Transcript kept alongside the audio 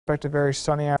expect a very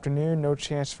sunny afternoon, no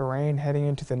chance for rain. Heading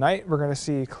into the night, we're going to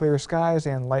see clear skies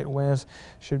and light winds.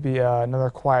 Should be another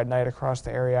quiet night across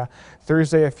the area.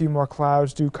 Thursday, a few more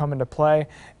clouds do come into play.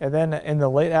 And then in the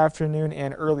late afternoon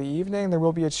and early evening, there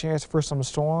will be a chance for some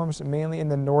storms, mainly in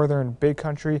the northern big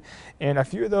country. And a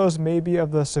few of those may be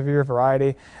of the severe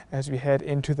variety. As we head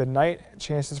into the night,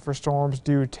 chances for storms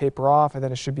do taper off, and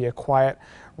then it should be a quiet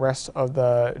rest of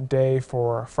the day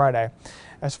for Friday.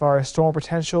 As far as storm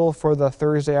potential for the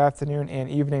Thursday afternoon and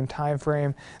evening time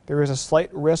frame, there is a slight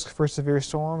risk for severe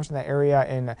storms in the area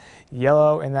in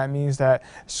yellow, and that means that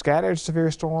scattered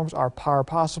severe storms are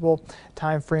possible.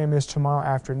 Time frame is tomorrow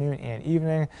afternoon and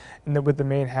evening, and with the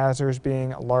main hazards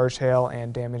being large hail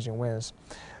and damaging winds.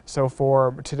 So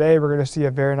for today, we're going to see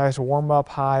a very nice warm up,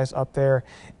 highs up there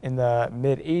in the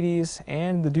mid 80s,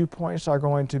 and the dew points are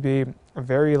going to be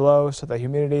very low, so the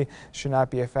humidity should not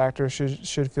be a factor.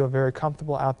 Should feel very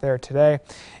comfortable out there today,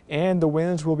 and the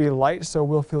winds will be light, so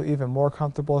we'll feel even more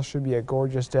comfortable. Should be a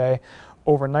gorgeous day.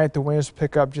 Overnight, the winds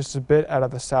pick up just a bit out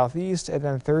of the southeast, and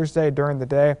then Thursday during the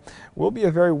day will be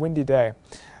a very windy day.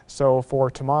 So for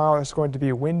tomorrow, it's going to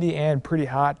be windy and pretty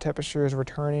hot. Temperatures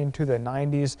returning to the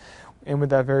 90s. And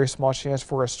with that very small chance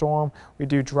for a storm, we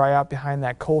do dry out behind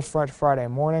that cold front Friday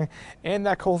morning, and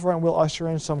that cold front will usher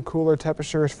in some cooler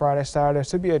temperatures Friday, Saturday.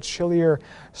 So it'll be a chillier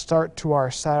start to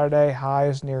our Saturday,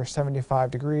 highs near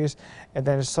 75 degrees, and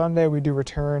then Sunday we do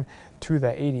return to the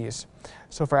 80s.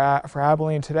 So for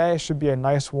Abilene today, it should be a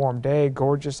nice warm day,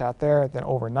 gorgeous out there. Then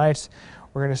overnight,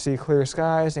 we're going to see clear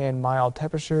skies and mild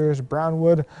temperatures.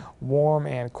 Brownwood, warm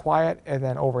and quiet. And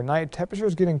then overnight,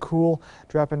 temperatures getting cool,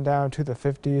 dropping down to the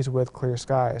 50s with clear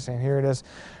skies. And here it is.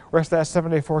 Rest of that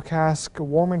 7-day forecast.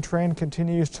 Warming trend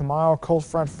continues tomorrow. Cold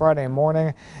front Friday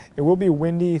morning. It will be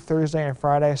windy Thursday and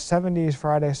Friday. 70s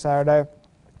Friday, Saturday.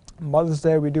 Mother's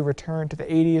Day, we do return to the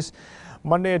 80s.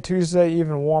 Monday and Tuesday,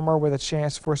 even warmer with a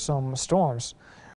chance for some storms.